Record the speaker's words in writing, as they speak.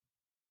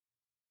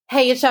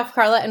Hey, it's Chef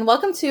Carla, and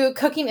welcome to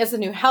Cooking is the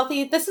New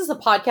Healthy. This is a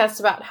podcast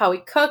about how we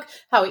cook,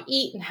 how we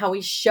eat, and how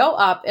we show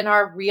up in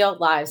our real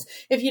lives.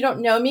 If you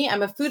don't know me,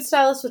 I'm a food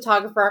stylist,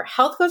 photographer,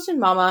 health coach, and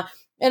mama,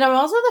 and I'm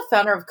also the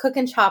founder of Cook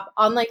and Chop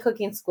Online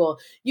Cooking School.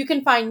 You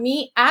can find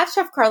me at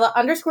Chef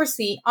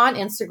Carla_C on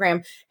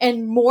Instagram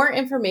and more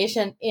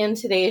information in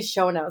today's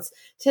show notes.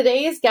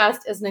 Today's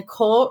guest is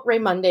Nicole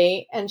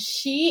Raymondi, and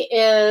she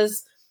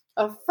is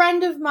a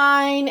friend of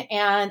mine,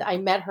 and I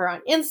met her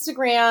on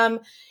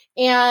Instagram,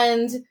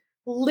 and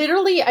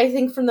literally, I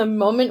think from the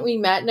moment we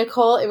met,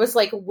 Nicole, it was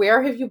like,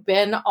 where have you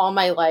been all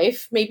my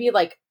life? Maybe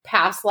like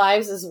past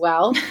lives as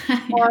well.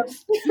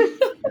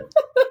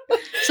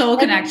 Soul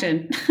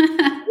connection.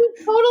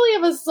 We totally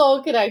have a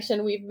soul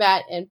connection. We've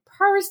met in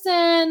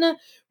person.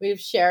 We've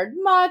shared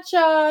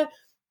matcha.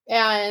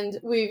 And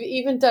we've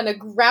even done a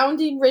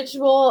grounding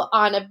ritual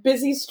on a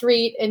busy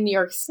street in New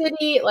York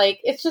City. Like,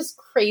 it's just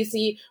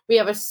crazy. We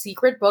have a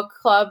secret book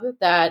club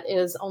that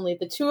is only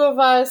the two of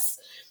us.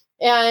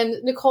 And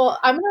Nicole,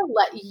 I'm going to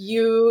let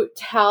you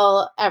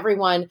tell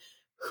everyone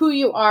who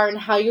you are and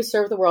how you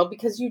serve the world,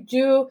 because you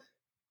do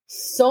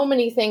so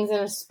many things. And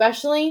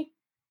especially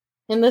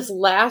in this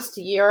last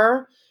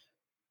year,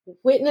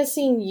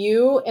 witnessing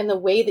you and the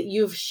way that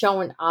you've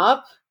shown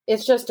up,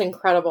 it's just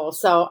incredible.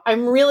 So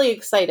I'm really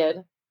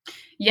excited.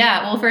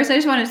 Yeah. Well, first, I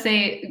just want to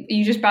say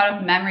you just brought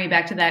up memory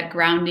back to that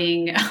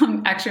grounding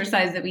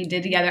exercise that we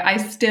did together. I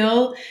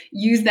still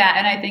use that.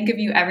 And I think of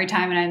you every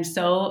time. And I'm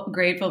so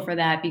grateful for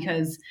that,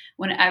 because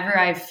whenever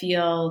I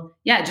feel,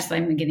 just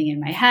like I'm getting in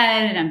my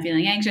head and I'm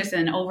feeling anxious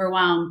and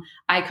overwhelmed,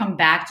 I come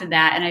back to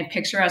that and I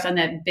picture us on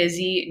that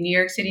busy New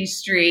York City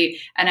street.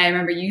 And I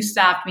remember you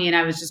stopped me and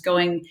I was just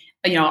going,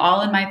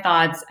 all in my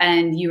thoughts.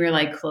 And you were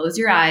like, close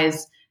your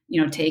eyes,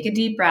 take a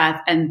deep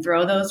breath and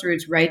throw those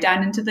roots right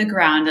down into the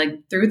ground, like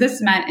through the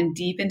cement and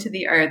deep into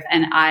the earth.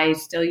 And I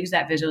still use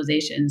that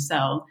visualization.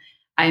 So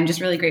I'm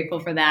just really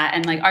grateful for that.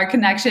 And like our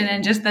connection,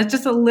 and that's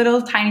just a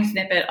little tiny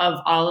snippet of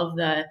all of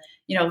the,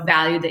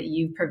 value that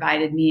you've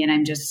provided me. And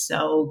I'm just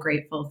so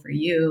grateful for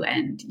you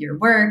and your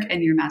work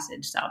and your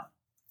message. So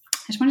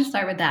I just want to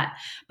start with that.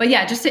 But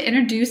yeah, just to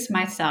introduce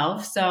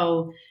myself.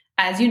 So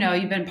as you know,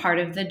 you've been part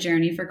of the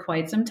journey for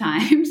quite some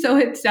time. So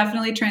it's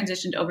definitely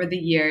transitioned over the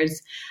years.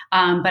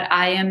 But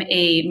I am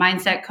a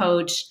mindset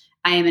coach.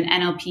 I am an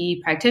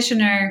NLP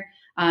practitioner.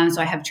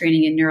 So I have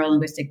training in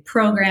neuro-linguistic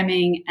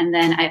programming. And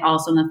then I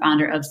also am the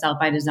founder of Self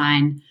by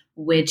Design,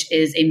 which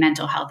is a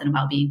mental health and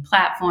well-being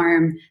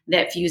platform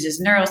that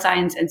fuses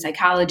neuroscience and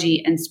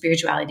psychology and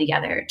spirituality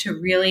together to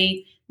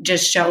really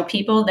just show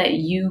people that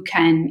you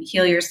can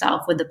heal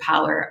yourself with the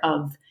power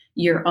of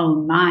your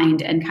own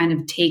mind and kind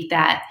of take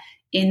that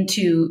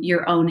into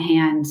your own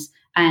hands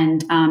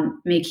and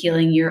make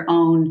healing your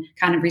own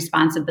kind of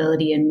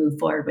responsibility and move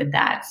forward with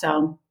that.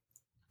 So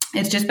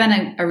it's just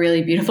been a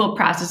really beautiful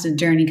process and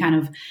journey, kind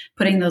of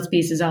putting those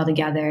pieces all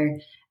together.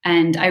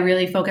 And I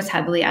really focus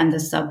heavily on the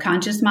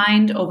subconscious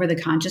mind over the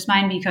conscious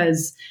mind,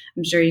 because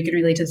I'm sure you can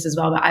relate to this as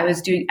well, but I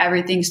was doing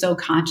everything so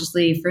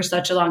consciously for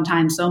such a long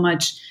time, so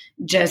much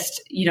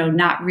just,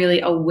 not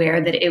really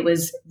aware that it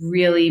was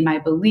really my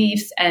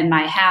beliefs and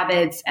my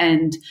habits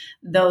and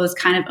those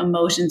kind of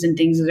emotions and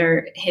things that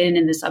are hidden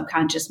in the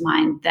subconscious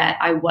mind that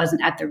I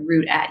wasn't at the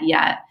root at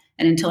yet.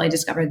 And until I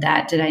discovered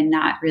that, did I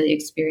not really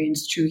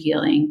experience true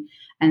healing.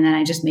 And then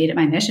I just made it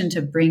my mission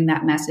to bring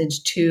that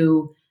message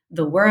to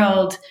the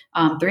world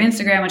through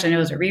Instagram, which I know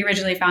is where we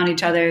originally found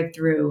each other,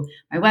 through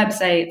my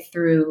website,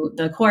 through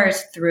the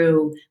course,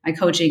 through my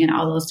coaching and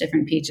all those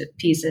different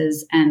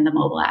pieces and the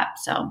mobile app.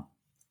 So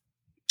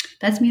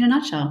that's me in a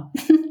nutshell.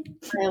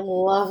 I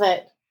love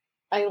it.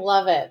 I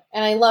love it.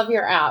 And I love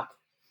your app.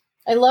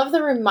 I love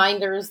the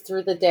reminders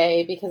through the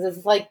day, because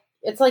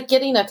it's like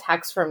getting a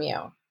text from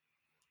you.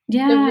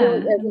 Yeah. It really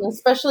is. And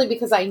especially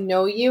because I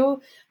know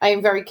you, I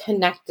am very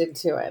connected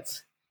to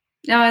it.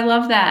 Oh, I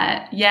love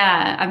that.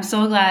 Yeah. I'm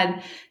so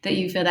glad that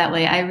you feel that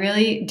way. I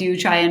really do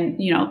try and,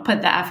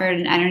 put the effort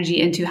and energy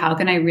into how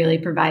can I really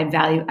provide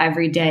value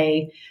every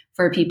day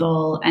for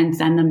people and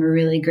send them a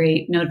really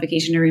great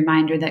notification or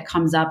reminder that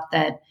comes up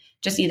that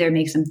just either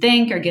makes them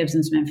think or gives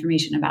them some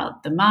information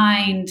about the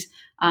mind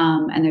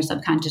and their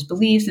subconscious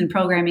beliefs and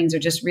programmings, or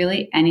just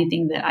really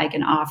anything that I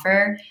can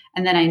offer.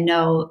 And then I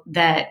know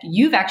that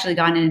you've actually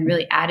gone in and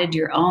really added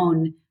your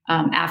own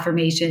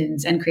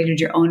affirmations and created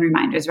your own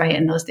reminders, right?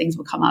 And those things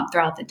will come up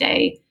throughout the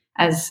day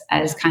as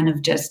kind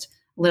of just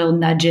little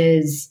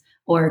nudges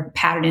or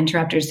pattern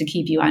interrupters to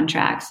keep you on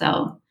track.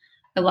 So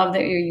I love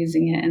that you're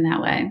using it in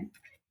that way.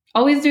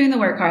 Always doing the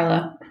work,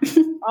 Carla.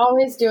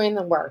 Always doing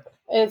the work.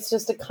 It's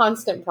just a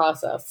constant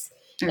process.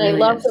 And really I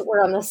love is. that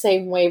we're on the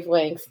same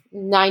wavelength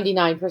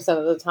 99%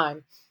 of the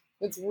time.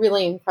 It's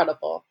really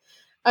incredible.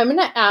 I'm going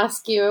to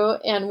ask you,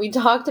 and we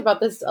talked about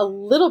this a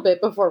little bit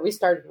before we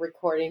started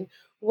recording.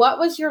 What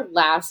was your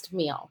last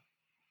meal?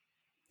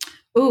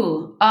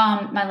 Ooh,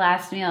 my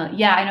last meal.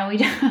 Yeah, I know we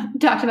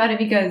talked about it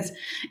because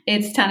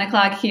it's 10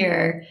 o'clock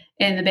here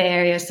in the Bay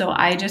Area. So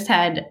I just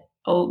had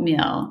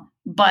oatmeal,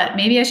 but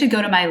maybe I should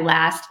go to my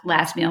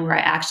last meal where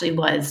I actually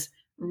was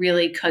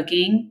really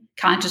cooking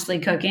consciously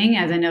cooking,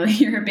 as I know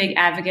you're a big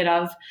advocate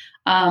of.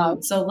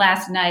 So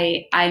last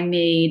night I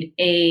made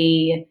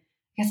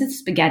I guess it's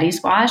spaghetti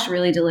squash,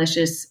 really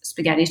delicious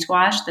spaghetti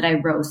squash that I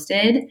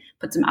roasted,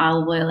 put some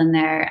olive oil in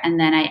there, and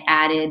then I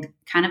added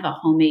kind of a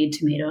homemade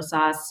tomato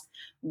sauce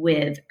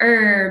with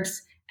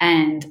herbs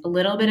and a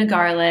little bit of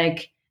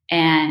garlic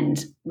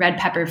and red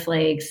pepper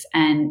flakes.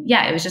 And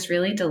yeah, it was just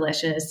really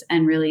delicious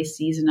and really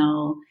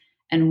seasonal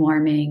and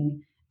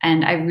warming.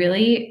 And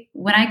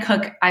when I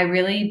cook, I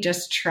really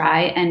just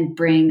try and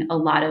bring a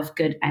lot of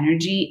good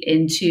energy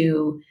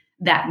into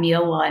that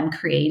meal while I'm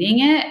creating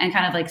it and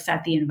kind of like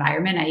set the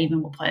environment. I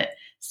even will put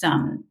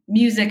some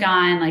music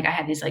on, like I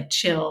have these like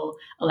chill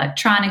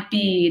electronic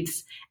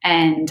beats,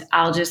 and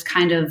I'll just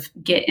kind of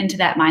get into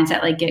that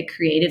mindset, like get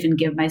creative and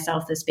give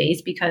myself the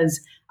space,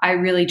 because I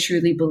really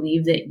truly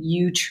believe that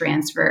you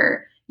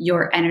transfer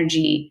your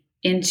energy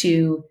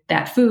into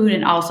that food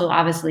and also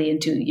obviously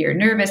into your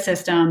nervous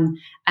system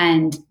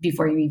and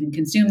before you even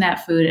consume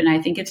that food. And I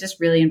think it's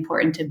just really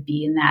important to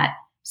be in that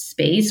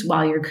space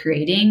while you're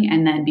creating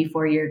and then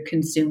before you're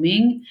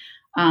consuming.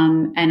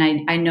 And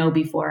I know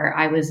before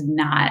I was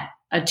not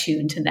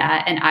attuned to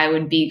that, and I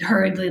would be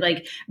hurriedly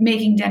like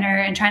making dinner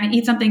and trying to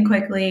eat something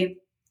quickly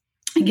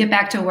and get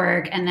back to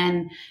work. And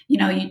then,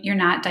 you're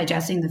not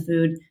digesting the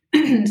food,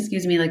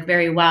 excuse me, like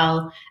very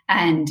well.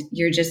 And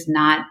you're just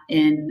not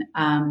in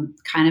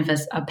kind of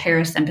a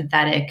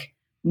parasympathetic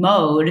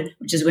mode,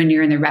 which is when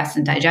you're in the rest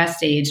and digest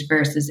stage,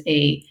 versus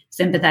a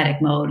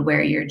sympathetic mode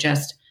where you're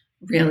just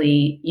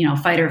really,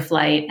 fight or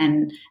flight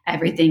and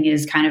everything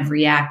is kind of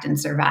react and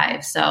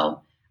survive.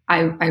 So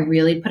I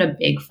really put a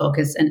big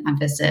focus and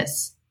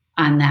emphasis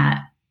on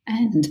that.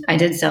 And I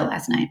did so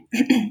last night.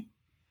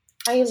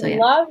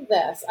 Love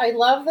this. I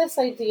love this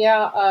idea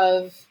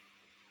of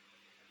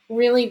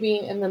really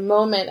being in the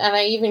moment. And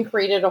I even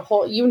created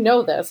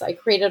I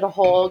created a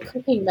whole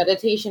cooking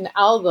meditation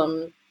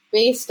album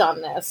based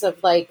on this,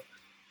 of like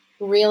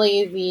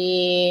really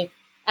the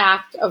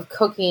act of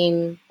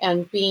cooking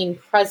and being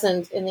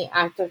present in the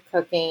act of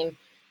cooking.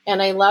 And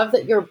I love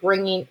that you're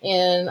bringing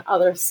in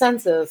other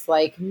senses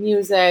like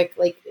music.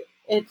 Like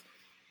it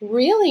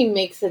really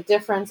makes a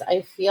difference,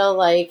 I feel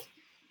like,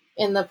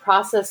 in the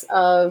process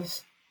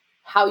of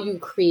how you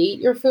create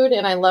your food.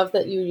 And I love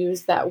that you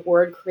use that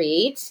word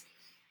create,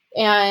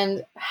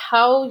 and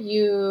how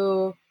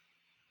you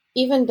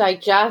even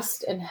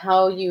digest and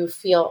how you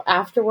feel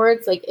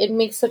afterwards. Like it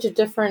makes such a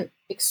different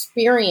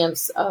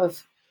experience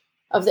of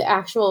the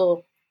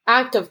actual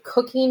act of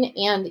cooking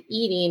and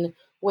eating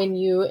when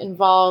you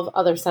involve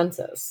other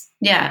senses.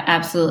 Yeah,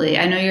 absolutely.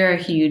 I know you're a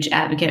huge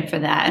advocate for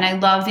that. And I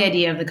love the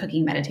idea of the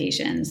cooking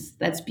meditations.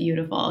 That's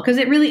beautiful, because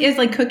it really is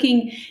like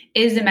cooking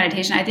is a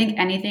meditation. I think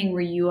anything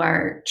where you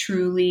are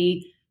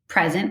truly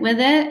present with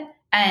it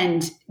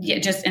and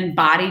just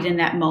embodied in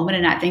that moment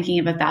and not thinking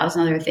of 1,000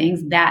 other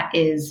things, that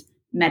is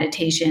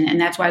meditation.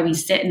 And that's why we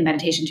sit in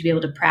meditation, to be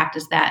able to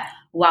practice that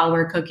while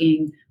we're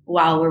cooking,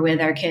 while we're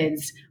with our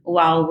kids,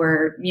 while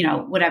we're,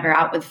 whatever,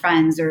 out with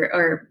friends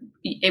or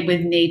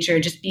with nature,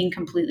 just being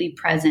completely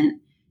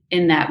present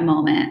in that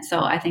moment.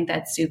 So I think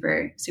that's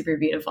super, super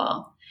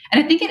beautiful.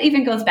 And I think it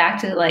even goes back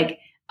to like,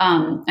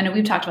 I know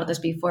we've talked about this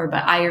before,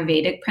 but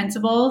Ayurvedic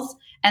principles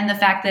and the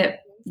fact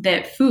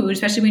that food,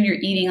 especially when you're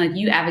eating, like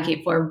you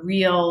advocate for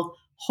real,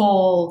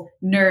 whole,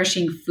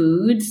 nourishing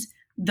foods,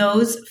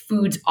 those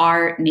foods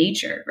are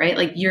nature, right?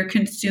 Like you're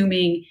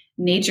consuming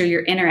nature,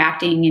 you're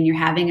interacting and you're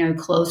having a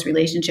close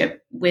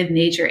relationship with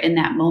nature in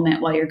that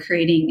moment while you're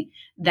creating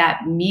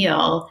that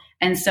meal.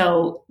 And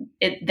so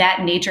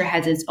that nature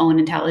has its own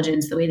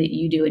intelligence the way that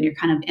you do, and you're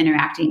kind of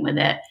interacting with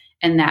it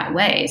in that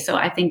way. So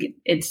I think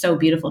it's so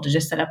beautiful to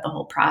just set up the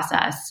whole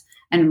process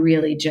and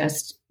really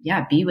just,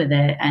 be with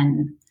it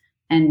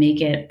and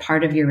make it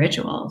part of your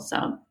ritual.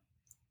 So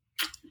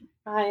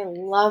I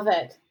love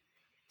it.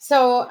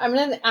 So I'm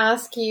going to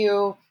ask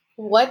you,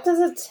 what does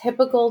a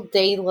typical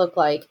day look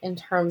like in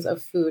terms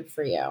of food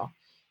for you?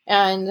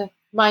 And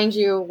mind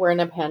you, we're in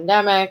a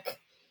pandemic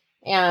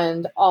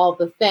and all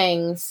the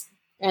things,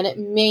 and it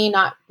may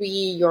not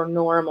be your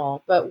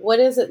normal, but what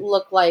does it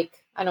look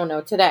like, I don't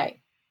know, today?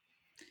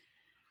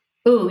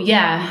 Oh,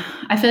 yeah.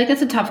 I feel like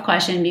that's a tough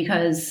question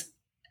because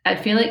I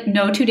feel like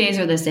no 2 days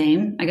are the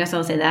same. I guess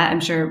I'll say that. I'm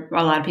sure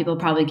a lot of people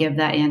probably give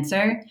that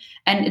answer.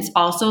 And it's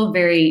also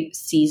very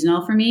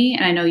seasonal for me.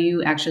 And I know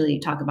you actually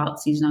talk about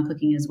seasonal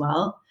cooking as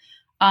well.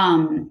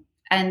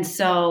 And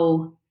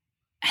so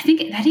I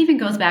think that even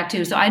goes back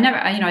to, so I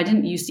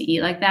didn't used to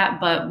eat like that,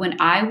 but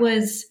when I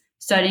was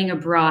studying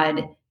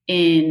abroad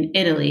in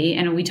Italy,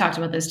 and we talked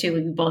about this too,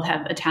 we both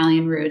have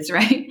Italian roots,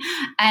 right?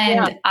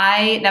 And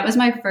that was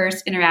my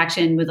first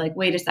interaction with like,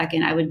 wait a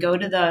second, I would go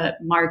to the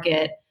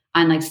market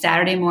on like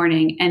Saturday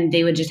morning and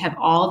they would just have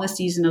all the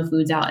seasonal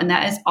foods out. And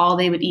that is all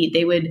they would eat.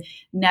 They would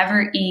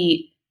never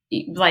eat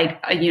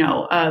like,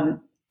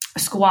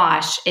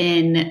 squash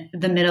in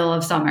the middle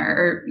of summer,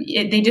 or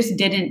they just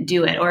didn't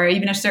do it, or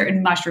even a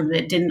certain mushroom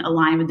that didn't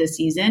align with the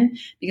season,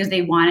 because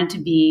they wanted to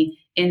be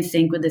in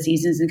sync with the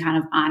seasons and kind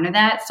of honor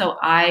that. So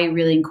I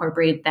really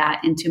incorporate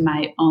that into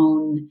my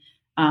own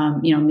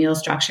meal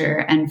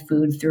structure and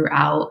food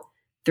throughout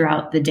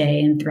the day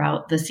and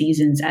throughout the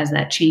seasons as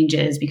that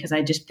changes, because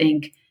I just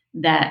think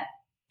that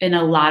in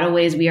a lot of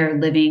ways we are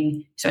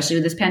living, especially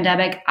with this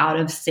pandemic, out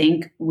of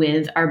sync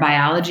with our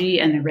biology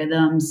and the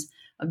rhythms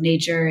of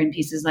nature and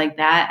pieces like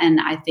that. And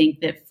I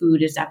think that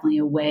food is definitely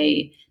a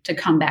way to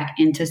come back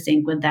into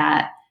sync with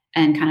that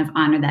and kind of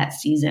honor that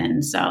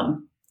season. So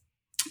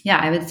yeah,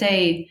 I would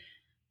say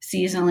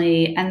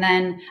seasonally. And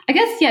then I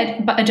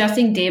guess, but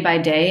adjusting day by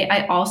day,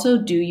 I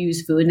also do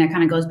use food. And that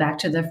kind of goes back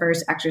to the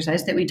first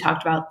exercise that we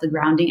talked about, the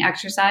grounding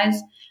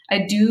exercise.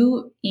 I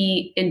do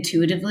eat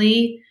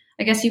intuitively,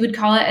 I guess you would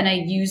call it. And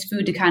I use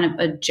food to kind of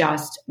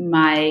adjust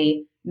my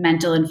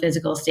mental and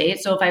physical state.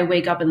 So if I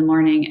wake up in the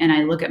morning and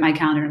I look at my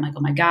calendar and I'm like,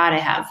 oh my God, I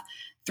have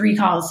 3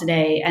 calls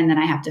today, and then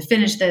I have to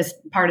finish this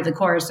part of the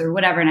course or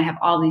whatever, and I have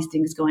all these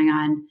things going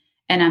on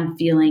and I'm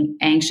feeling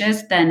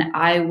anxious, then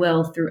I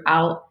will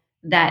throughout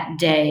that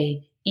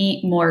day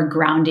eat more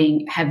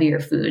grounding, heavier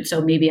food.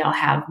 So maybe I'll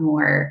have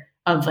more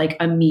of like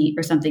a meat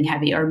or something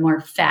heavy, or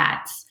more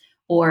fats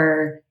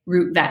or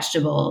root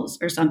vegetables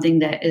or something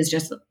that is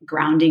just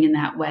grounding in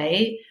that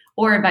way.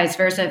 Or vice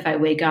versa, if I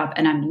wake up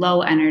and I'm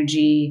low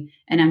energy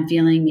and I'm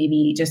feeling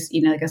maybe just,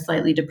 like a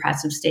slightly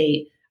depressive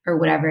state or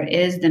whatever it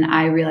is, then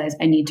I realize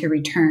I need to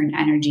return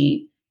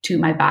energy to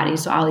my body.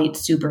 So I'll eat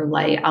super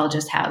light. I'll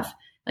just have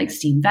like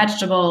steamed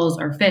vegetables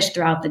or fish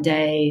throughout the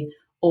day,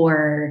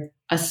 or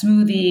a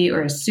smoothie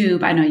or a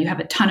soup. I know you have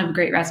a ton of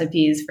great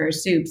recipes for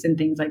soups and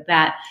things like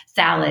that,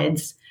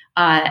 salads.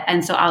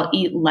 And so I'll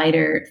eat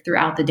lighter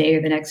throughout the day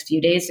or the next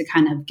few days to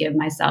kind of give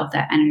myself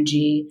that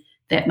energy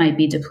that might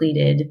be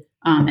depleted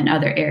in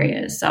other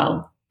areas.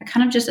 So I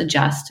kind of just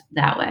adjust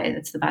that way.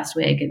 That's the best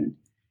way I can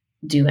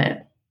do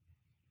it.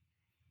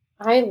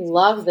 I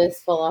love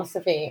this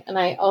philosophy. And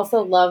I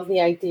also love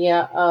the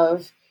idea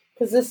of,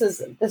 because this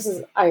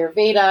is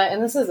Ayurveda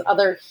and this is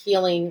other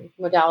healing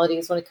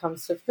modalities when it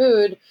comes to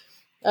food,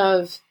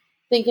 of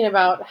thinking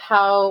about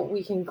how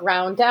we can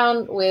ground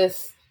down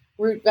with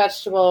root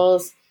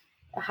vegetables.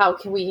 How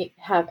can we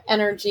have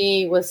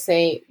energy with,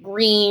 say,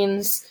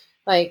 greens?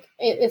 Like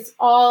it's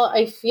all,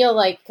 I feel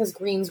like, because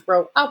greens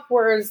grow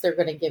upwards, they're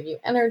going to give you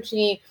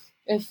energy.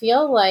 I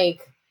feel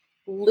like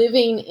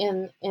living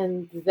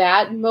in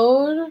that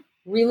mode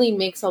really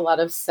makes a lot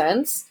of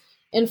sense.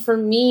 And for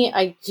me,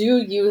 I do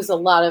use a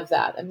lot of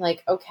that. I'm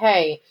like,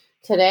 okay,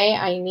 today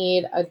I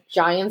need a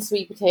giant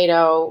sweet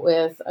potato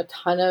with a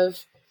ton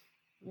of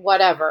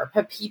whatever,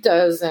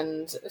 pepitas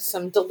and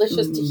some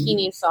delicious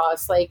tahini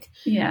sauce. Like,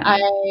 yeah,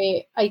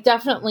 I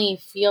definitely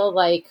feel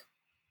like,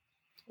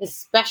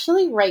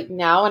 especially right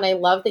now, and I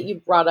love that you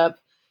brought up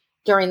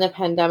during the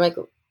pandemic,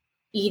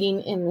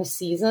 eating in the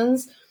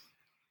seasons.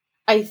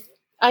 I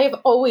have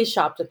always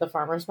shopped at the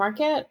farmer's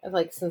market,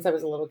 like since I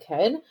was a little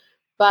kid,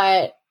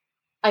 but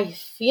I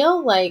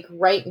feel like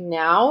right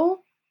now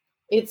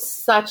it's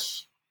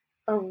such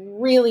a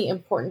really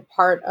important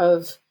part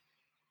of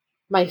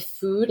my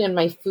food and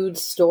my food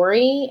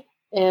story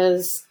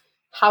is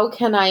how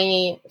can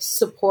I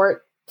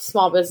support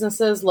small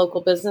businesses,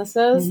 local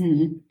businesses,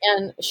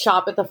 and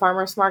shop at the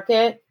farmer's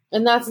market.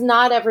 And that's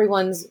not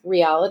everyone's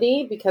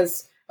reality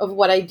because of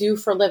what I do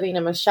for a living.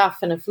 I'm a chef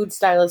and a food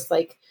stylist.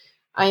 Like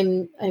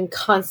I'm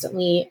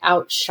constantly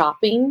out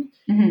shopping.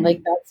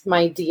 Like that's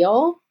my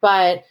deal.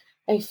 But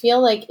I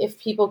feel like if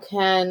people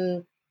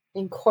can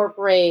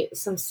incorporate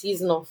some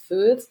seasonal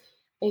foods,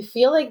 I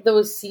feel like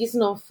those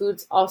seasonal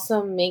foods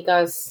also make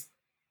us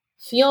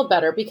feel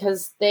better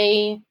because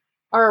they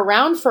are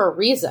around for a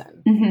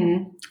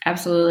reason.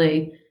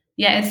 Absolutely.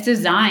 Yeah, it's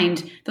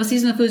designed, those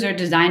seasonal foods are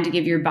designed to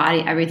give your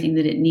body everything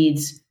that it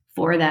needs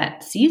for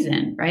that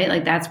season, right?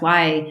 Like that's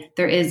why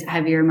there is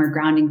heavier, more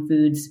grounding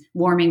foods,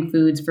 warming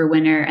foods for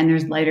winter, and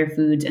there's lighter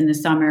foods in the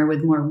summer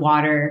with more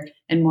water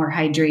and more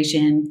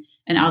hydration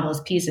and all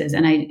those pieces.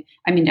 And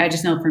I mean, I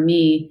just know for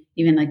me,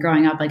 even like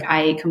growing up, like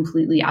I ate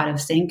completely out of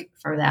sync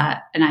for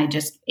that. And I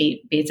just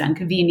ate based on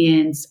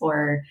convenience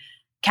or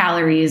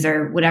calories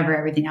or whatever,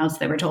 everything else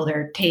that we're told,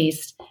 or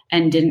taste,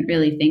 and didn't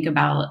really think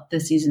about the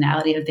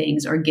seasonality of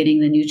things or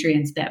getting the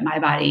nutrients that my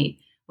body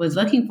was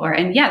looking for.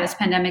 And yeah, this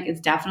pandemic is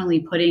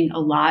definitely putting a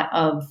lot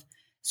of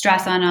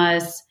stress on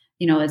us.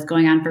 It's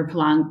going on for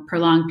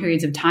prolonged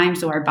periods of time.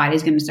 So our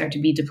body's going to start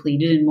to be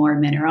depleted in more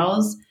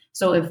minerals.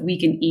 So if we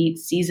can eat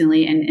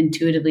seasonally and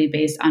intuitively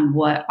based on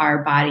what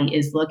our body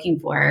is looking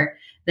for,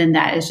 then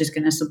that is just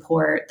going to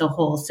support the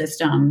whole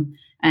system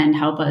and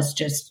help us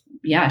just,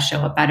 show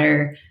up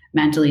better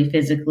mentally,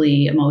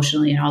 physically,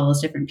 emotionally, and all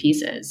those different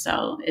pieces.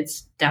 So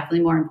it's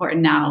definitely more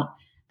important now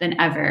than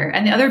ever.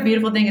 And the other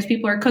beautiful thing is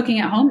people are cooking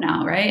at home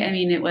now, right? I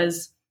mean, it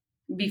was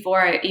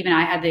before I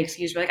had the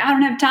excuse, like, I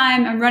don't have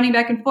time. I'm running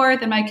back and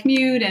forth in my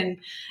commute and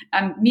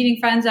I'm meeting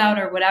friends out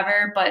or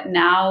whatever. But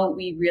now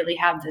we really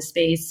have the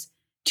space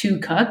to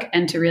cook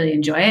and to really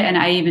enjoy it. And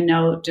I even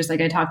know, just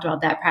like I talked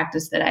about that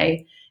practice that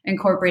I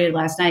incorporated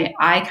last night,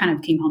 I kind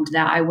of came home to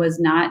that. I was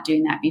not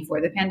doing that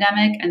before the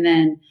pandemic. And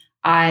then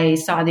I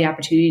saw the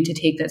opportunity to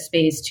take that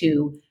space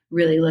to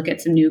really look at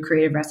some new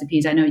creative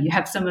recipes. I know you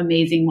have some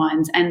amazing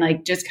ones, and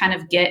like just kind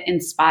of get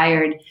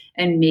inspired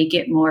and make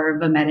it more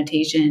of a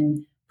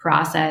meditation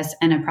process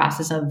and a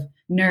process of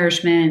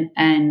nourishment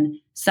and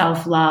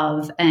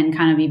self-love and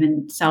kind of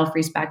even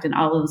self-respect and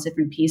all of those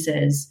different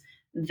pieces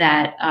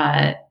that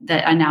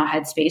that I now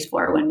had space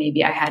for when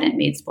maybe I hadn't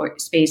made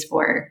space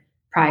for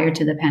prior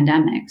to the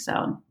pandemic.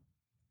 So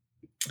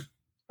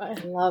I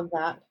love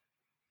that.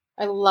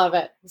 I love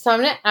it. So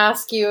I'm going to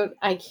ask you,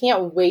 I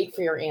can't wait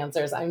for your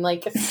answers. I'm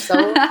like, I'm so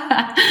curious.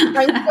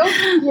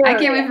 I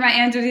can't wait for my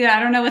answers either. I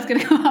don't know what's going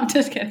to come. I'm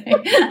just kidding.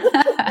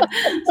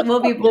 So we'll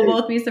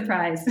both be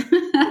surprised.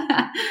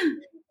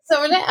 So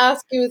I'm going to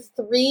ask you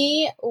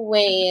 3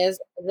 ways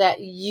that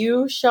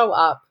you show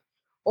up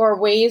or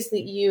ways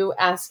that you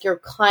ask your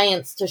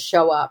clients to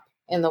show up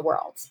in the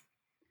world.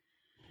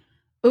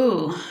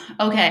 Ooh,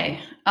 okay.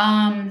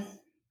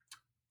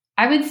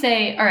 I would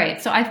say, all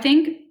right. So I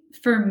think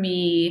for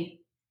me,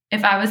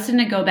 if I was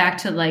to go back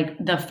to like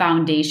the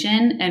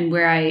foundation and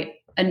where I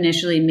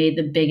initially made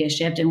the biggest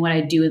shift and what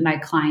I do with my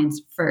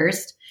clients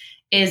first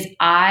is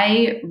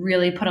I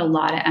really put a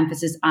lot of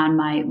emphasis on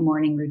my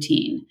morning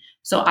routine.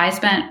 So I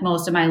spent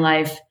most of my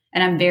life,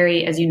 and I'm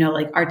very, as you know,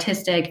 like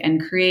artistic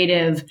and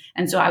creative.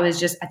 And so I was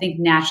just, I think,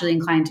 naturally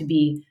inclined to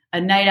be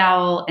a night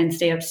owl and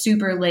stay up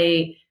super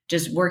late,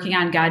 just working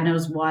on God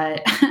knows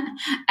what.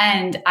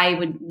 And I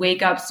would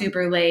wake up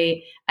super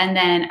late. And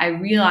then I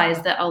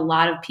realized that a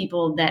lot of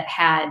people that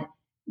had,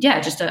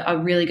 just a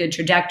really good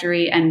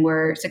trajectory and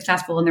were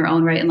successful in their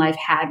own right in life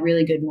had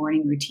really good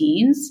morning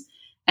routines.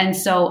 And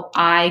so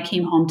I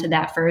came home to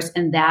that first.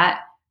 And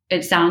that,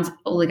 it sounds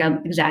like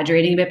I'm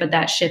exaggerating a bit, but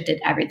that shifted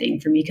everything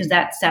for me because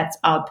that sets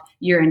up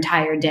your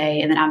entire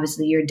day. And then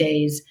obviously your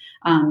days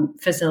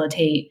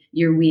facilitate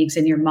your weeks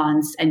and your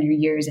months and your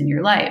years and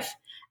your life.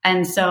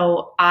 And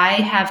so I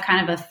have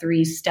kind of a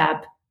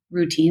 3-step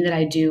routine that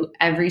I do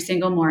every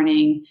single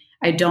morning.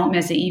 I don't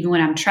miss it even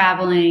when I'm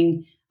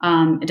traveling.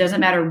 It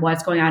doesn't matter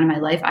what's going on in my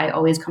life. I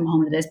always come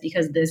home to this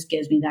because this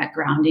gives me that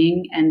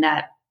grounding and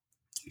that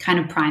kind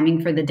of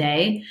priming for the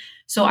day.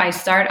 So I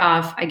start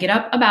off, I get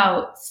up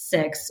about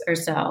 6 or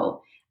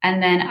so,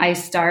 and then I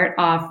start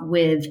off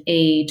with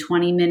a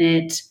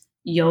 20-minute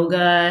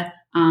yoga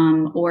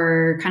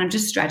or kind of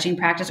just stretching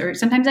practice, or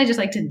sometimes I just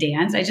like to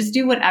dance. I just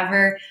do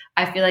whatever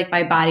I feel like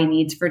my body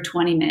needs for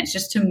 20 minutes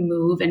just to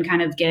move and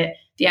kind of get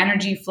the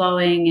energy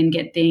flowing and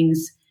get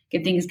things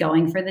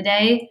going for the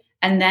day.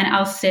 And then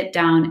I'll sit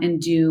down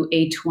and do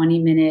a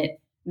 20-minute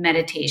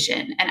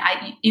meditation. And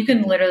you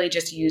can literally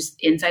just use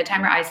Insight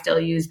Timer. I still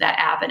use that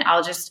app, and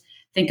I'll just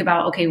think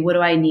about, okay, what do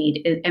I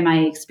need? Am I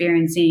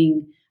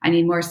experiencing, I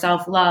need more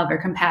self-love or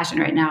compassion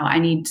right now. I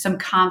need some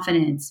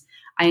confidence.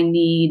 I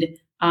need,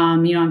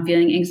 I'm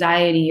feeling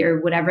anxiety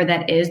or whatever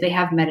that is. They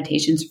have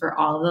meditations for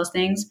all of those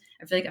things.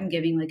 I feel like I'm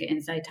giving like an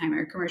Insight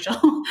Timer commercial,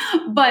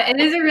 but it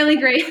is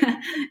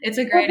it's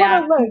a great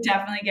app.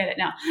 Definitely get it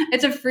now.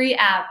 It's a free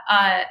app.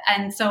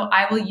 And so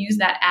I will use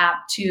that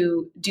app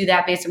to do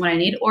that based on what I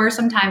need. Or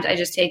sometimes I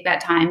just take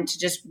that time to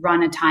just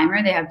run a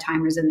timer. They have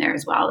timers in there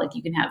as well. Like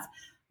you can have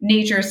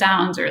nature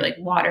sounds or like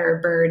water,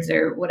 or birds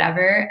or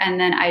whatever. And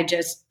then I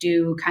just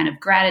do kind of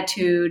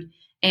gratitude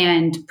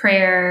and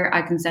prayer.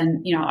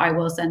 I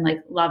will send like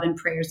love and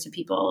prayers to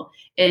people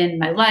in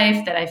my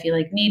life that I feel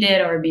like need it,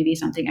 or maybe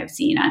something I've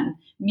seen on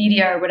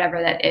media or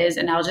whatever that is.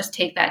 And I'll just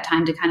take that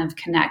time to kind of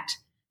connect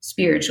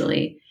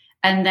spiritually.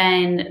 And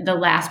then the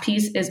last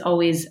piece is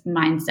always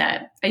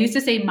mindset. I used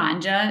to say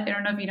mangia. I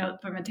don't know if you know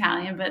from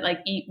Italian, but like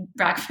eat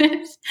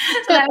breakfast.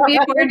 So that would be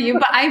important to you.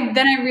 But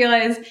then I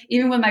realized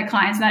even with my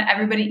clients, not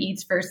everybody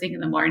eats first thing in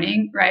the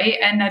morning, right?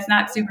 And that's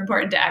not super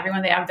important to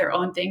everyone. They have their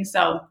own thing.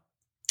 So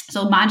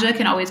mantra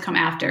can always come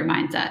after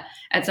mindset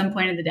at some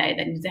point of the day.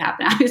 That needs to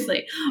happen,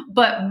 obviously.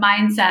 But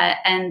mindset,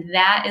 and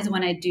that is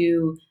when I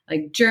do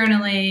like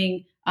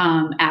journaling,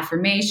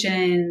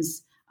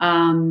 affirmations,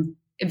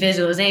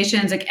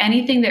 visualizations, like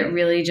anything that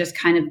really just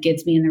kind of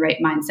gets me in the right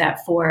mindset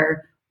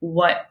for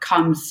what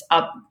comes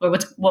up or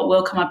what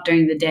will come up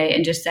during the day,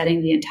 and just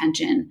setting the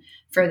intention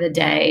for the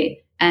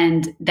day.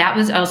 And that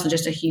was also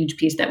just a huge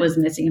piece that was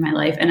missing in my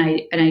life. And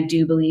I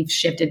do believe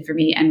shifted for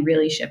me and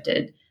really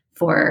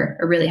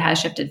has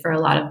shifted for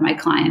a lot of my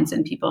clients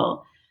and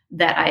people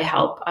that I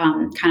help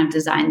kind of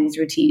design these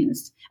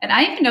routines. And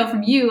I even know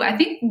from you, I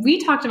think we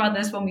talked about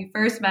this when we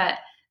first met,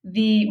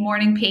 the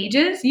morning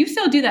pages. You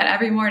still do that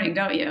every morning,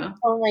 don't you?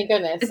 Oh my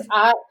goodness.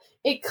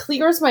 It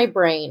clears my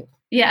brain.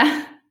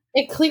 Yeah.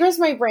 It clears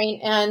my brain.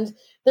 And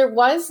there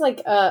was like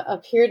a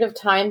period of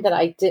time that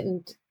I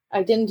didn't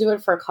do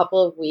it for a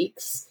couple of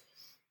weeks.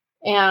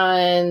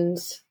 And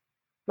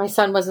my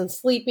son wasn't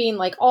sleeping,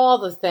 like all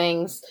the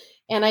things.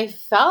 And I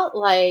felt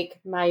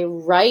like my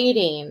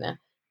writing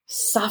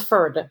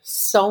suffered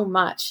so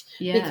much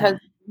because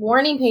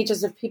morning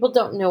pages, if people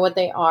don't know what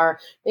they are,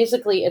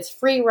 basically it's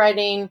free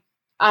writing.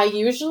 I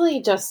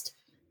usually just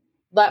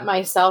let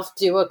myself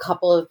do a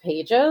couple of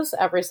pages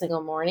every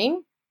single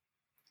morning.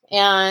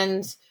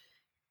 And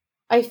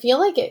I feel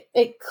like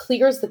it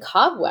clears the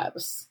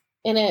cobwebs.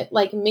 and it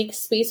like makes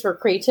space for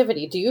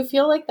creativity. Do you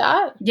feel like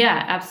that?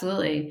 Yeah,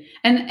 absolutely.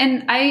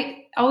 And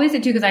I always say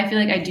too, because I feel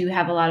like I do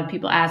have a lot of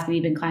people ask, and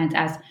even clients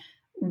ask,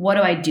 what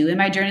do I do in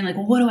my journey? Like,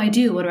 well, what do I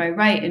do? What do I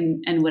write?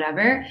 And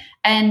whatever.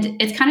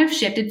 And it's kind of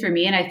shifted for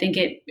me. And I think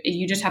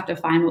you just have to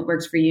find what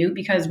works for you,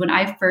 because when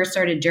I first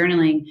started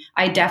journaling,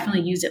 I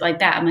definitely used it like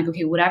that. I'm like,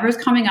 okay, whatever's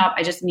coming up,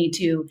 I just need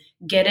to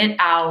get it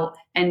out.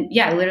 And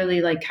yeah, literally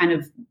like kind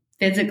of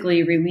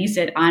physically release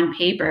it on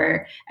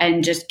paper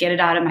and just get it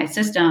out of my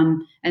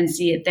system and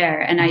see it there.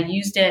 And I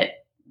used it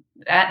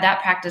that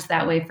practice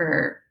that way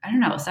for, I don't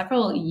know,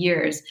 several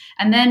years.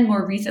 And then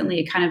more recently,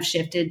 it kind of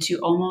shifted to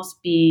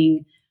almost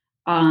being,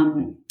 I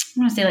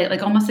want to say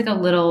like almost like a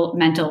little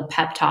mental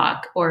pep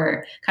talk,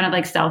 or kind of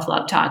like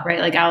self-love talk, right?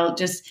 Like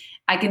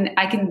I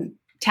can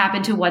tap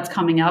into what's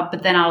coming up,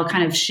 but then I'll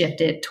kind of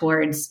shift it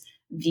towards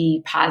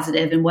the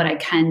positive and what I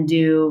can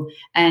do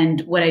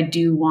and what I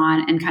do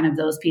want, and kind of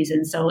those pieces.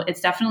 And so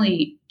it's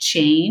definitely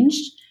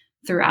changed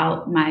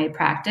throughout my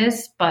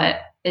practice, but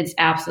it's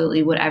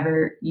absolutely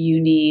whatever you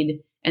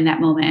need in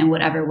that moment and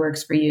whatever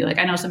works for you. Like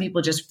I know some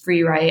people just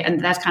free write, and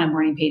that's kind of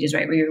morning pages,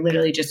 right? Where you're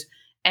literally just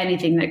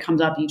anything that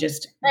comes up, you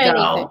just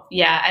go.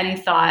 Yeah. Any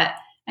thought,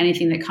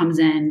 anything that comes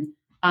in.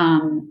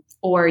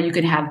 Or you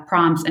can have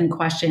prompts and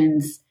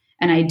questions.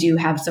 And I do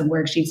have some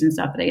worksheets and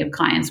stuff that I give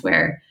clients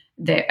where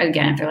they,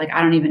 again, if they're like,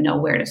 I don't even know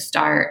where to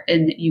start.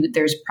 And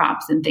there's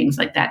prompts and things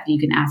like that you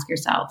can ask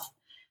yourself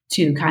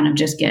to kind of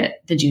just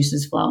get the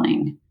juices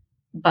flowing.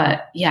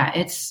 But yeah,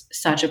 it's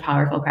such a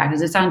powerful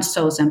practice. It sounds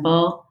so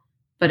simple,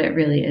 but it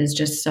really is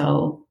just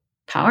so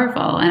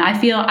powerful. And I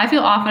feel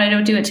off when I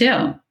don't do it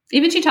too.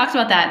 Even she talks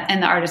about that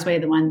in The Artist Way,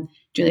 the one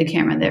Julia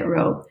Cameron that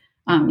wrote,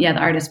 The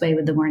Artist Way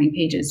with the morning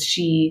pages.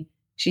 She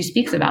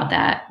speaks about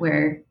that,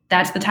 where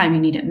that's the time you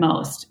need it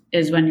most,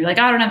 is when you're like,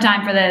 I don't have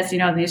time for this,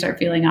 and you start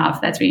feeling off.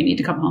 That's when you need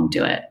to come home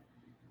to it.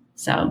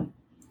 So,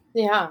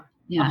 yeah.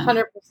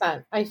 100%.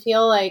 I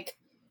feel like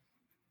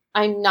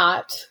I'm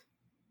not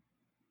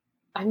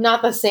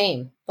the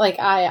same. Like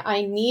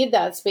I need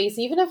that space.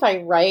 Even if I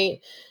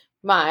write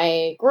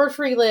my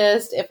grocery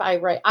list,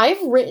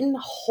 I've written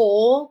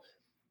whole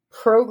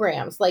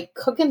programs, like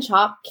Cook and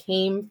Chop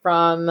came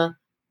from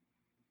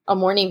a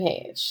morning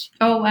page.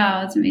 Oh,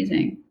 wow. That's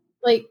amazing.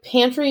 Like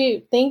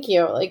Pantry, thank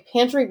you. Like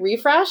Pantry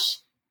Refresh,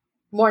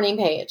 morning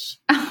page.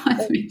 Oh,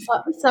 that's amazing.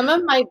 Some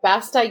of my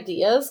best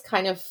ideas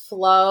kind of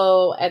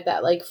flow at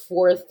that like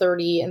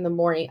 4:30 in the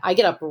morning. I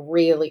get up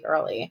really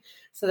early,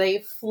 so they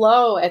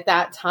flow at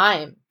that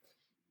time.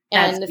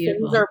 And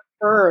things are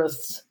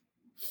birthed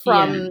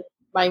from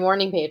my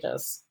morning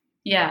pages.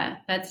 Yeah,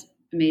 that's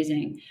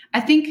amazing.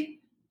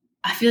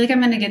 I feel like I'm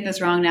going to get this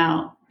wrong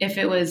now. If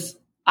it was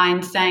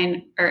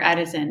Einstein or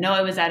Edison. No,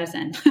 it was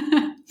Edison.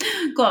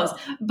 Close.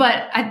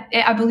 But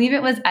I believe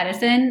it was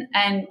Edison.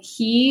 And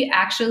he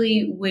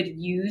actually would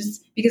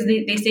use, because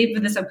they say for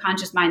the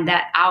subconscious mind,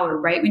 that hour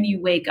right when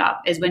you wake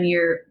up is when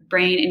your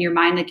brain and your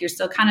mind, like you're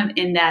still kind of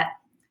in that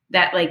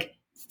like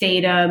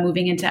theta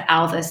moving into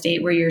alpha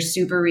state where you're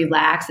super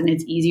relaxed, and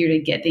it's easier to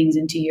get things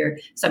into your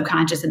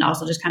subconscious and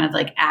also just kind of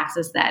like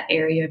access that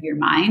area of your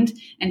mind.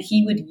 And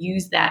he would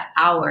use that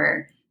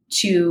hour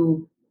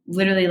to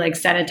literally like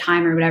set a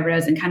timer or whatever it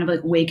is, and kind of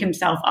like wake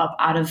himself up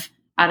out of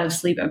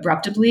sleep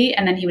abruptly.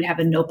 And then he would have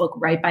a notebook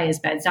right by his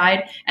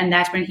bedside. And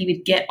that's when he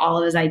would get all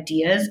of his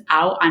ideas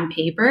out on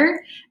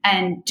paper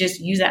and just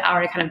use that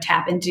hour to kind of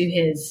tap into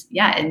his,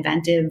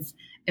 inventive,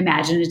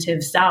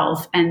 imaginative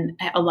self. And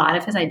a lot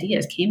of his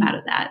ideas came out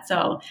of that.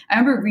 So I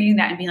remember reading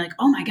that and being like,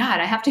 oh my God,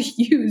 I have to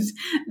use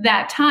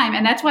that time.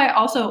 And that's why I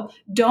also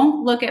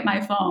don't look at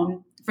my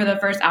phone for the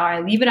first hour.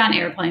 I leave it on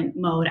airplane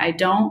mode. I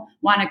don't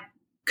want to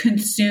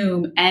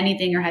consume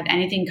anything or have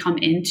anything come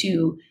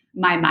into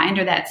my mind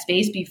or that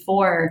space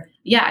before,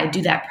 I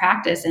do that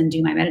practice and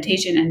do my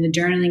meditation and the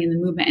journaling and the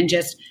movement, and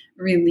just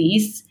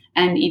release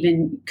and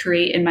even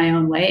create in my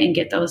own way and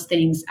get those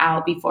things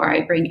out before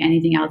I bring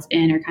anything else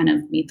in or kind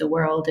of meet the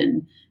world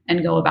and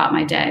go about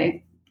my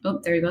day.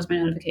 Oh, there goes my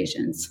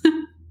notifications. I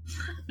don't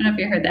know if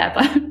you heard that,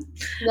 but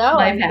no,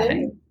 life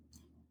happening.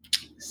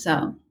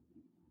 So,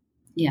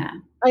 yeah.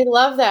 I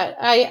love that.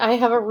 I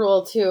have a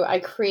rule too. I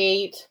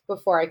create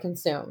before I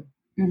consume.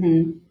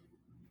 Mm-hmm.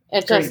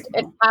 It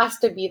has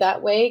to be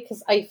that way,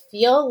 because I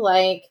feel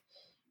like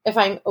if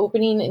I'm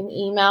opening an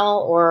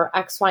email or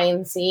X, Y,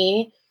 and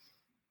Z,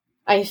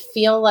 I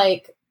feel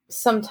like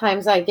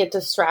sometimes I get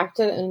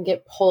distracted and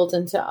get pulled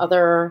into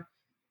other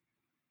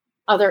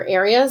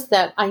areas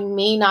that I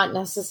may not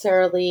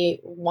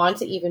necessarily want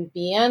to even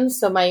be in.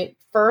 So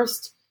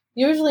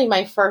usually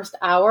my first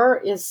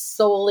hour is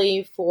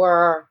solely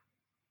for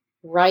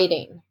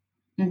writing.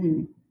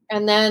 Mm-hmm.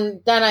 And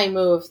then I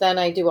move, then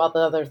I do all the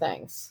other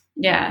things.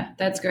 Yeah,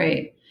 that's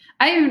great.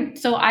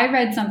 I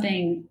read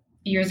something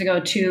years ago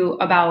too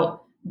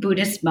about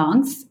Buddhist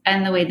monks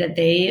and the way that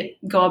they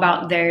go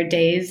about their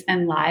days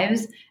and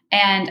lives.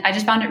 And I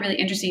just found it really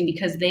interesting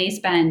because they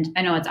spend,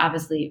 I know it's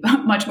obviously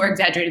much more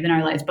exaggerated than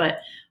our lives, but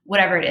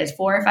whatever it is,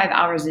 4 or 5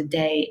 hours a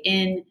day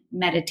in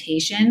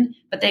meditation,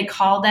 but they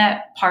call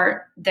that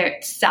part their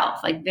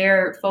self. Like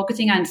they're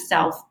focusing on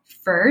self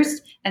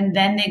first, and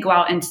then they go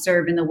out and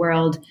serve in the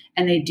world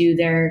and they do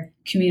their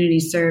community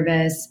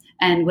service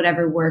and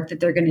whatever work that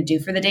they're going to do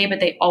for the day. But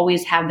they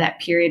always have that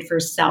period for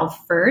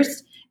self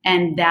first.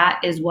 And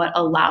that is what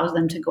allows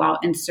them to go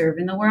out and serve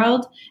in the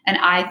world. And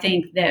I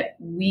think that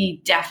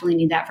we definitely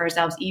need that for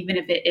ourselves, even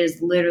if it is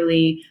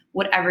literally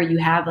whatever you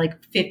have,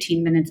 like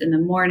 15 minutes in the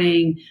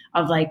morning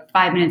of like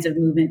 5 minutes of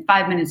movement,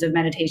 5 minutes of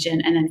meditation,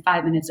 and then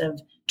 5 minutes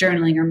of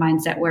journaling or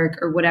mindset work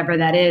or whatever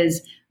that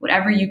is,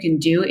 whatever you can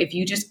do. If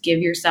you just give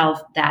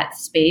yourself that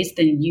space,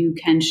 then you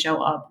can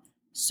show up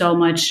so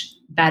much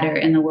better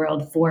in the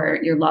world for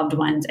your loved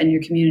ones and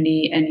your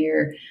community and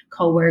your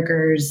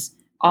coworkers,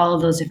 all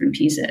of those different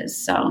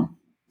pieces. So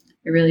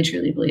I really,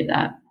 truly believe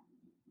that.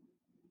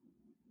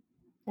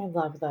 I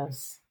love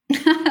this.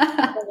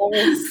 I love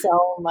it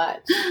so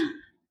much.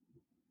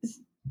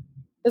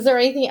 Is there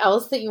anything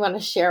else that you want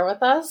to share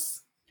with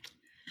us?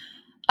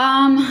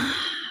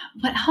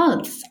 What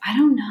else? I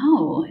don't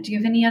know. Do you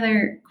have any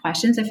other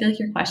questions? I feel like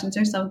your questions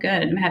are so good.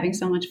 I'm having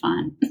so much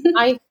fun.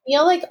 I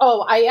feel like,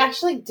 I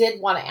actually did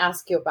want to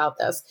ask you about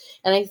this.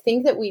 And I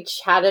think that we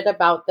chatted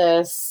about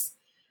this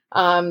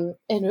in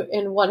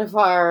one of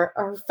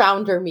our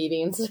founder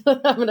meetings.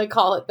 I'm going to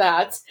call it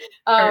that.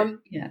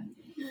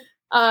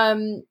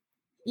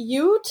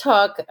 You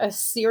took a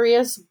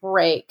serious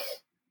break.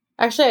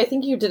 Actually, I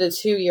think you did it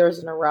 2 years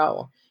in a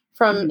row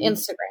from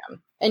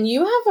Instagram. And you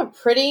have a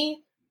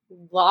pretty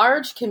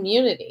large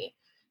community.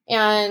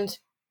 And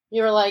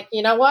you were like,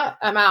 you know what?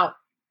 I'm out.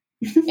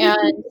 And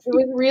it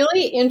was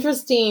really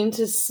interesting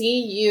to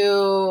see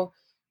you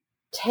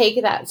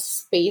take that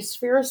space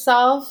for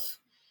yourself.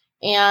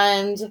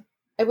 And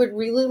I would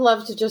really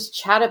love to just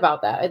chat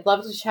about that. I'd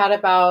love to chat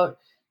about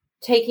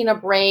taking a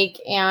break.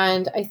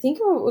 And I think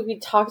we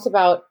talked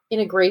about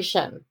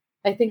integration.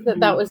 I think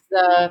that was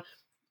the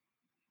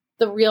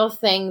real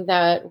thing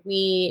that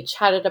we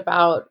chatted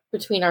about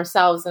between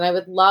ourselves. And I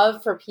would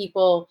love for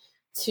people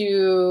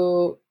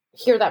to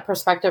hear that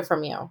perspective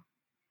from you.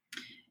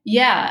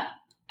 Yeah,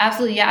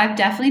 absolutely. Yeah, I've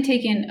definitely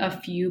taken a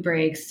few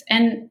breaks.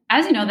 And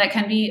as you know, that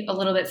can be a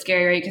little bit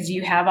scary, right? Because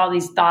you have all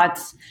these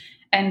thoughts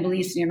and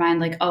beliefs in your mind,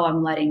 like, oh,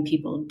 I'm letting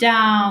people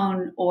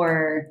down,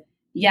 or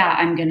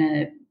I'm going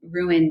to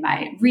ruin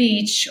my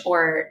reach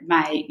or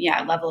my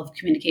level of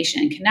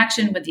communication and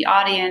connection with the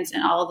audience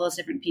and all of those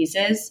different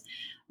pieces.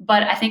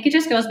 But I think it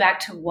just goes back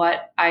to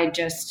what I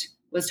just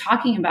was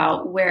talking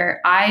about, where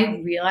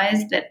I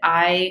realized that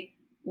I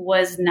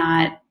was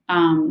not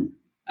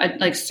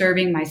like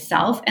serving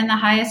myself in the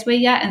highest way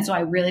yet. And so I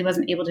really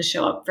wasn't able to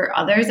show up for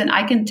others. And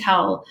I can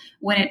tell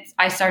when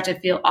I start to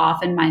feel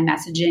off in my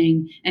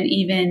messaging. And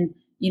even,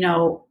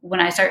 when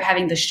I start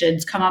having the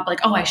shoulds come up,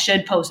 like, oh, I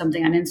should post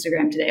something on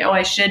Instagram today. Oh,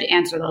 I should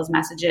answer those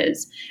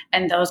messages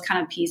and those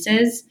kind of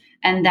pieces.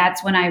 And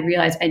that's when I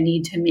realized I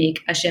need to make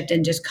a shift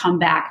and just come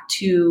back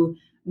to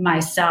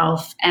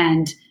myself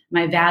and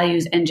my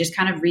values and just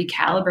kind of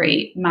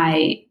recalibrate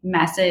my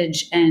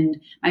message and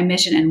my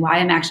mission and why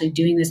I'm actually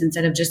doing this,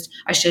 instead of just,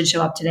 I should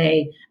show up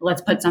today.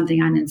 Let's put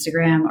something on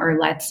Instagram, or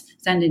let's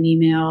send an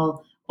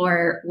email,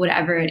 or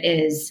whatever it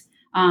is.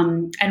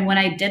 And when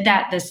I did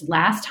that this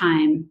last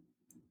time,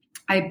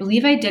 I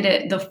believe I did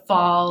it the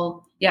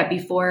fall,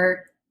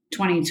 before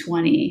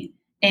 2020.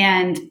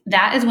 And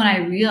that is when I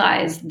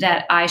realized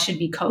that I should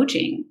be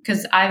coaching,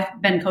 because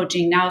I've been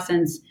coaching now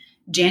since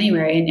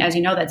January. And as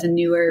you know, that's a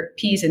newer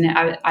piece, and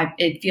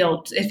it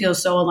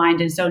feels so aligned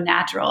and so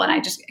natural. And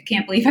I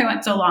can't believe I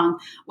went so long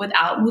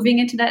without moving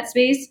into that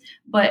space.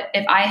 But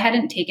if I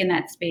hadn't taken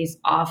that space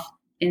off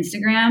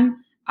Instagram,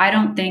 I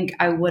don't think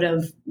I would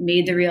have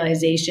made the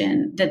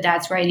realization that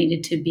that's where I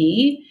needed to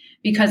be,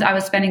 because I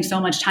was spending so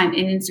much time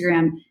in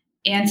Instagram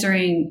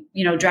answering,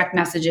 direct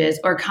messages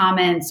or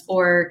comments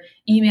or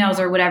emails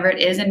or whatever it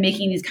is, and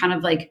making these kind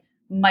of like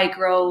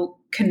micro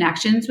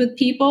connections with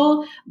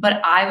people.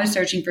 But I was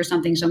searching for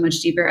something so much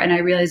deeper. And I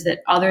realized that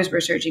others were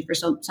searching for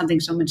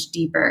something so much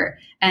deeper.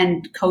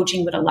 And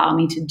coaching would allow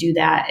me to do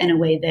that in a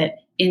way that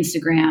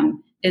Instagram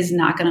is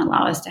not going to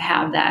allow us to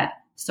have that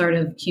sort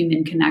of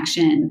human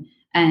connection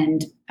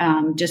and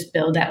just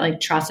build that like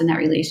trust and that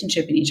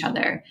relationship in each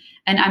other.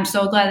 And I'm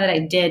so glad that I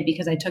did,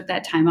 because I took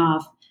that time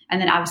off. And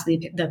then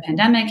obviously the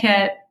pandemic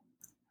hit.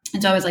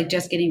 And so I was like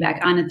just getting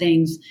back onto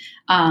things.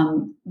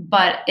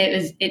 But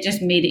it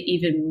just made it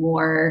even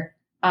more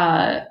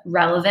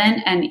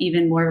relevant and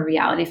even more a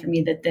reality for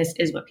me that this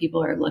is what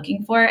people are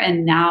looking for.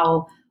 And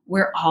now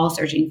we're all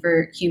searching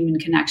for human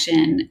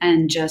connection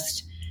and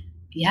just,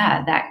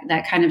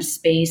 that kind of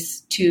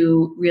space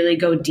to really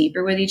go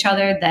deeper with each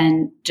other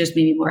than just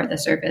maybe more of the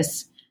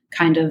surface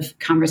kind of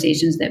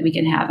conversations that we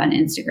can have on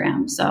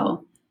Instagram.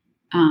 So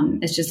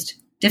it's just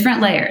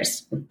different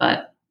layers,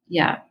 but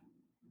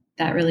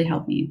that really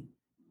helped me.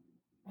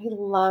 I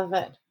love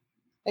it.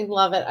 I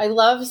love it. I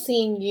love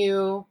seeing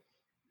you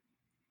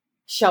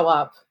show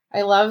up.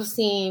 I love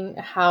seeing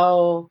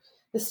how,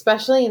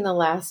 especially in the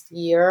last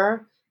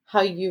year,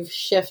 how you've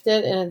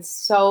shifted. And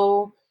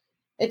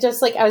it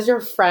just like, as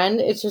your friend,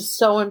 it's just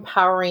so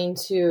empowering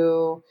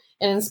and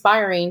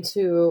inspiring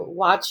to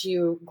watch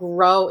you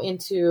grow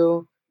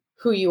into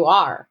who you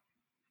are.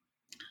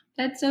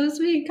 That's so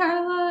sweet,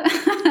 Carla.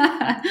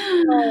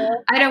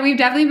 I know we've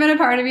definitely been a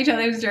part of each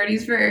other's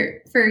journeys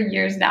for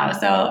years now.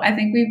 So I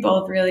think we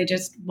both really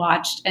just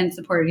watched and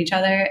supported each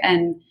other,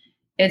 and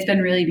it's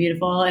been really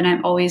beautiful. And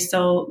I'm always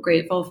so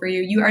grateful for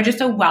you. You are just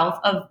a wealth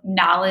of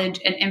knowledge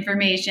and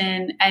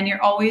information, and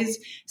you're always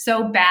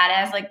so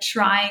badass, like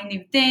trying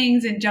new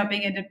things and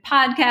jumping into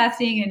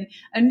podcasting and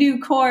a new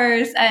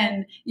course.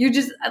 And you're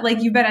just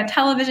like, you've been on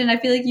television. I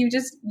feel like you're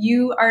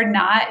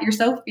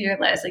so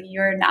fearless. Like,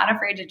 you're not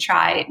afraid to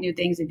try new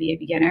things and be a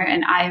beginner.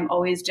 And I am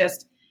always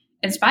just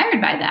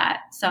inspired by that.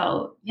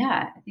 So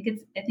yeah, I think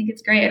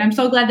it's great. And I'm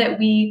so glad that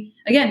we,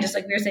 again, just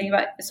like we were saying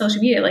about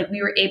social media, like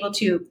we were able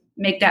to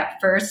make that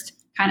first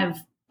kind of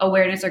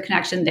awareness or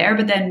connection there,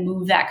 but then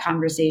move that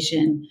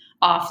conversation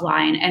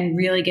offline and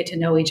really get to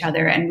know each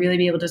other and really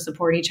be able to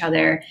support each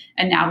other.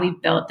 And now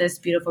we've built this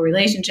beautiful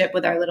relationship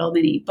with our little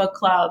mini book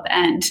club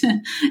and,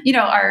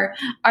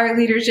 our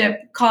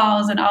leadership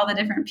calls and all the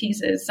different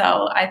pieces.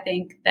 So I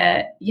think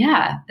that,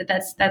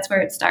 that's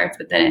where it starts,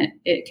 but then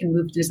it can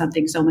move to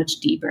something so much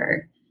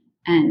deeper.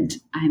 And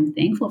I'm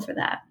thankful for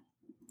that.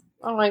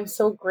 Oh, I'm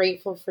so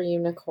grateful for you,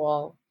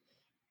 Nicole.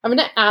 I'm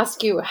going to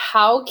ask you,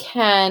 how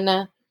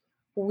can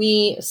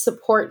we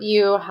support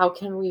you? How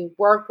can we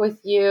work with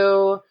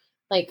you?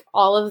 Like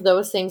all of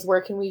those things.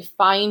 Where can we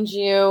find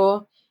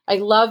you? I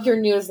love your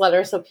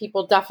newsletter, so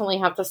people definitely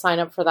have to sign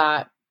up for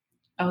that.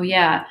 Oh,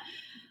 yeah.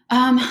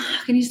 How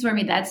can you support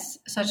me? That's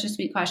such a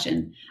sweet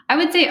question. I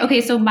would say,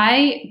 okay, so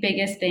my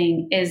biggest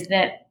thing is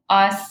that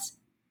us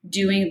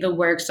doing the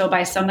work. So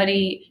by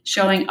somebody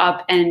showing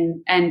up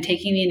and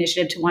taking the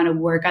initiative to want to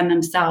work on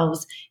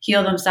themselves,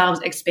 heal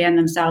themselves, expand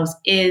themselves,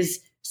 is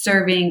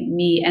serving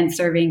me and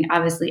serving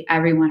obviously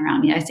everyone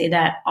around me. I say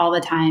that all the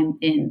time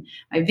in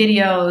my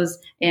videos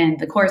and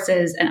the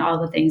courses and all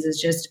the things, is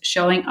just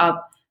showing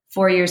up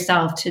for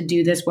yourself to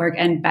do this work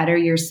and better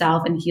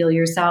yourself and heal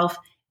yourself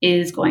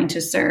is going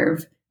to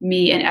serve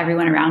me and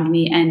everyone around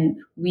me. And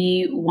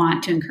we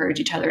want to encourage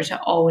each other to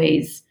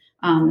always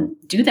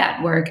do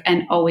that work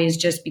and always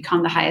just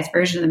become the highest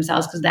version of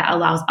themselves, because that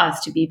allows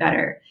us to be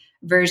better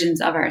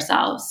versions of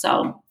ourselves.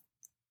 So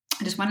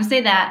I just want to say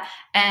that.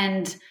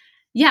 And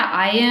yeah,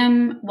 I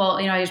am,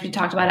 we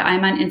talked about it.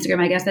 I'm on Instagram.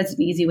 I guess that's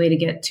an easy way to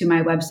get to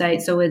my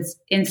website. So it's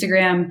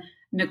Instagram,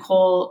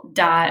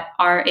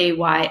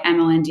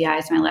 Nicole.Raymondi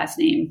is my last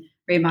name,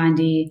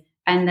 Raymondi.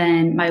 And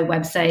then my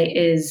website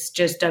is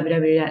just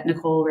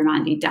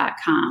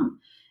www.NicoleRaymondi.com.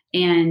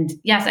 And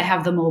yes, I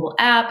have the mobile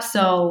app.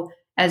 So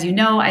as you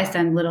know, I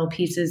send little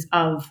pieces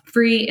of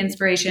free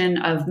inspiration,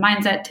 of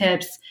mindset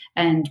tips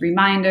and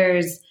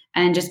reminders,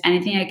 and just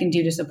anything I can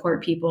do to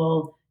support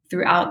people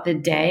throughout the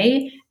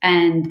day.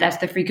 And that's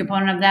the free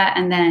component of that.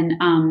 And then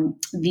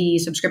the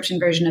subscription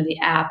version of the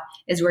app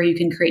is where you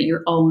can create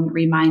your own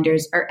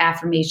reminders or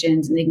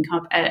affirmations, and they can come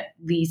up at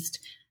least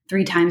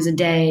 3 times a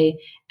day,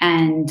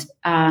 and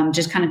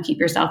just kind of keep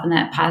yourself in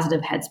that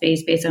positive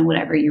headspace based on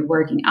whatever you're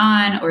working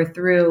on or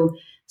through.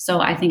 So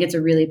I think it's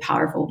a really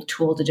powerful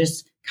tool to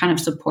just kind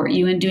of support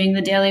you in doing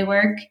the daily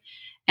work.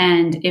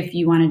 And if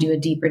you want to do a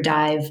deeper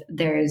dive,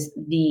 there's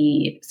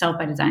the Self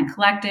by Design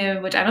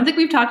Collective, which I don't think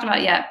we've talked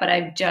about yet, but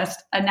I'm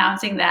just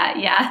announcing that.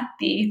 Yeah,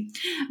 the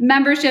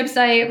membership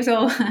site.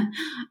 So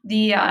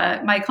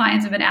my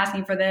clients have been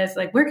asking for this,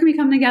 like, where can we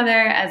come together,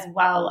 as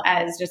well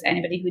as just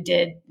anybody who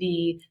did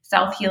the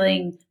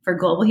Self-Healing for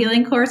Global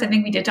Healing course. I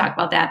think we did talk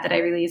about that I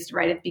released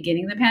right at the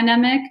beginning of the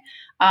pandemic.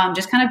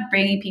 Just kind of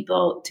bringing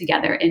people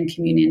together in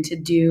communion to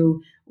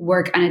do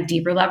work on a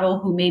deeper level,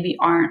 who maybe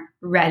aren't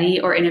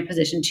ready or in a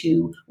position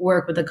to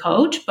work with a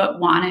coach, but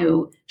want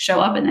to show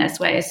up in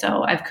this way.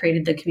 So I've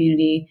created the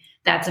community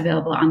that's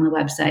available on the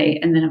website.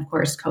 And then, of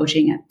course,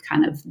 coaching at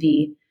kind of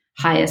the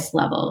highest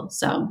level.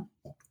 So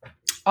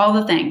all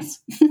the things.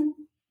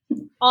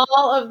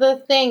 All of the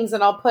things.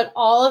 And I'll put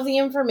all of the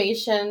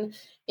information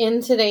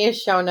in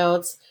today's show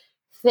notes.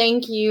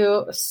 Thank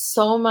you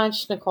so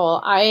much,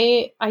 Nicole.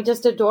 I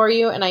just adore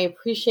you, and I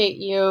appreciate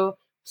you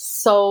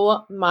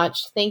so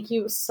much. Thank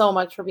you so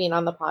much for being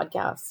on the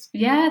podcast.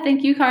 Yeah,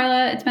 thank you,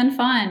 Carla. It's been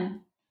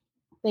fun.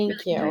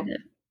 Thank you.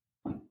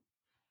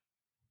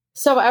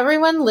 So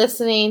everyone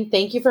listening,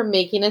 thank you for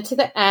making it to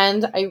the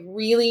end. I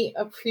really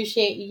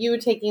appreciate you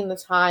taking the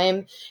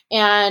time,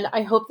 and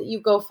I hope that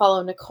you go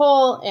follow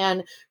Nicole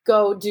and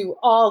go do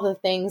all the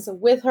things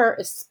with her,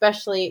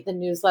 especially the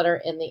newsletter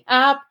in the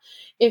app.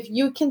 If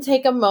you can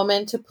take a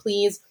moment to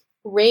please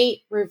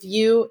rate,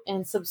 review,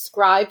 and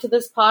subscribe to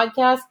this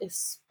podcast,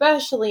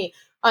 especially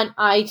on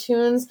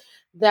iTunes,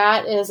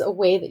 that is a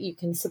way that you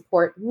can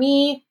support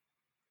me.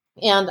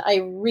 And I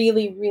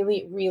really,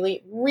 really,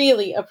 really,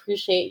 really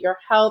appreciate your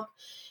help.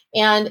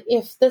 And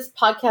if this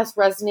podcast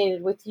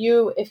resonated with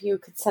you, if you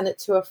could send it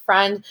to a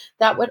friend,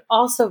 that would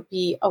also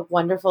be a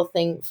wonderful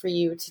thing for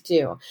you to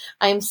do.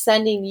 I am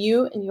sending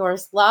you and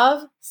yours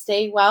love.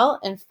 Stay well,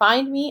 and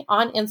find me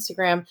on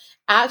Instagram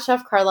at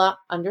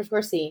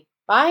ChefCarla_C.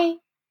 Bye.